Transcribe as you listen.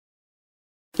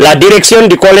La direction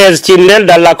du collège Thyndel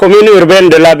dans la commune urbaine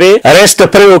de Labé reste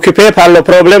préoccupée par le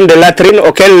problème de latrines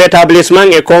auquel l'établissement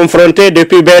est confronté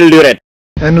depuis belle lurette.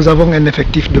 Nous avons un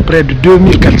effectif de près de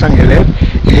 2400 élèves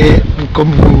et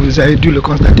comme vous avez dû le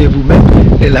constater vous-même,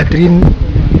 les latrines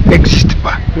n'existent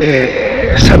pas.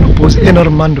 Et ça nous pose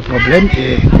énormément de problèmes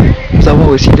et nous avons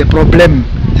aussi des problèmes,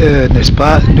 n'est-ce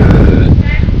pas,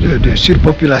 de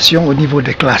surpopulation au niveau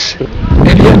des classes.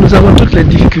 Eh bien, nous avons toutes les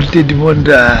difficultés du monde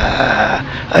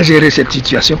à gérer cette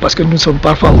situation parce que nous sommes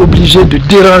parfois obligés de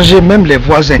déranger même les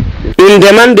voisins. Une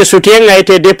demande de soutien a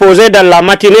été déposée dans la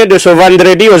matinée de ce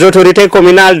vendredi aux autorités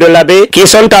communales de Labé qui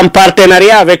sont en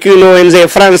partenariat avec une ONG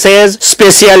française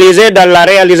spécialisée dans la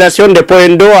réalisation des points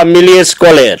d'eau en milieu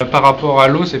scolaire. Par rapport à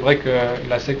l'eau, c'est vrai que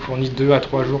la SEC fournit 2 à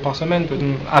 3 jours par semaine.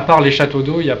 À part les châteaux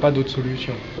d'eau, il n'y a pas d'autre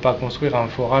solution. On ne peut pas construire un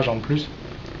forage en plus.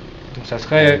 Donc ça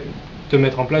serait de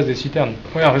mettre en place des citernes.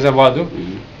 Oui, un réservoir d'eau.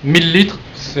 1000 litres,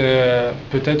 c'est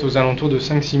peut-être aux alentours de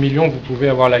 5-6 millions, vous pouvez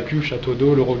avoir la cuve, château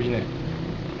d'eau, le robinet.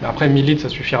 Mais après 1000 litres, ça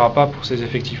ne suffira pas pour ces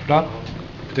effectifs-là.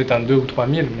 Peut-être un 2 ou 3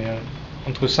 000, mais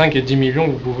entre 5 et 10 millions,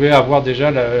 vous pouvez avoir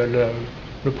déjà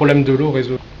le problème de l'eau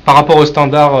résolu. Par rapport au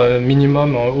standard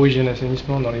minimum en eau, hygiène,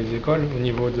 assainissement dans les écoles, au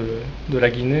niveau de la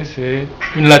Guinée, c'est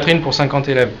une latrine pour 50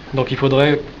 élèves. Donc il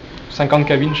faudrait 50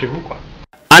 cabines chez vous, quoi.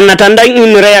 En attendant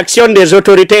une réaction des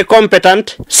autorités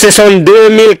compétentes, ce sont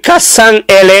 2400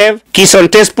 élèves qui sont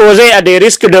exposés à des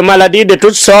risques de maladies de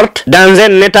toutes sortes dans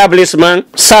un établissement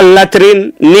sans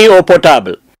latrine ni eau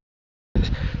potable.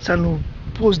 Ça nous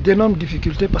pose d'énormes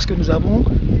difficultés parce que nous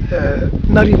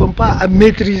n'arrivons pas à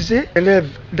maîtriser les élèves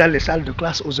dans les salles de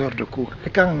classe aux heures de cours. Et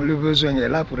quand le besoin est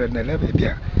là pour un élève, eh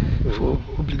bien, il faut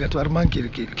obligatoirement qu'il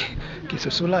se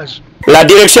soulage. La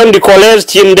direction du collège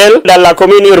Thyndel dans la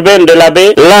commune urbaine de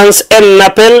Labé lance un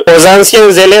appel aux anciens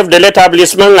élèves de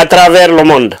l'établissement à travers le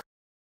monde.